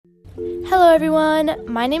Hello everyone,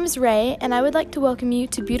 my name is Ray, and I would like to welcome you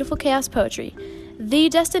to Beautiful Chaos Poetry, the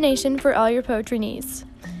destination for all your poetry needs.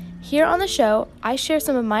 Here on the show, I share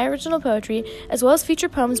some of my original poetry, as well as feature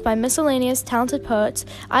poems by miscellaneous talented poets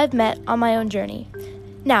I've met on my own journey.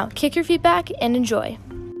 Now, kick your feet back and enjoy.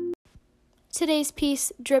 Today's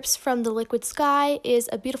piece, Drips from the Liquid Sky, is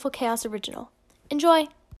a Beautiful Chaos original. Enjoy!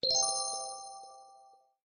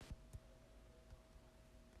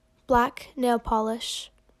 Black nail polish.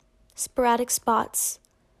 Sporadic spots,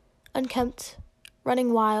 unkempt,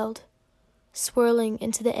 running wild, swirling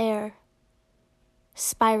into the air,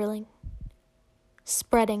 spiraling,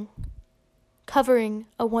 spreading, covering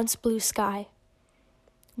a once blue sky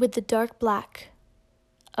with the dark black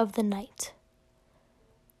of the night.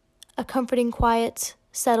 A comforting quiet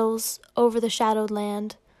settles over the shadowed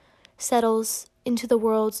land, settles into the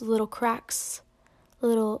world's little cracks,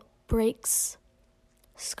 little breaks,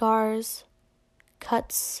 scars,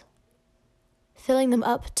 cuts, filling them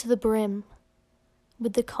up to the brim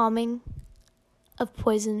with the calming of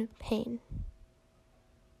poison pain.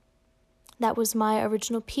 That was my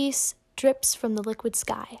original piece, Drips from the Liquid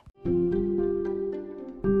Sky.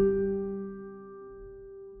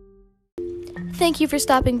 Thank you for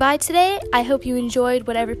stopping by today. I hope you enjoyed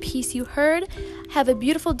whatever piece you heard. Have a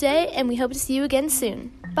beautiful day, and we hope to see you again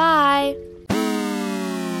soon. Bye!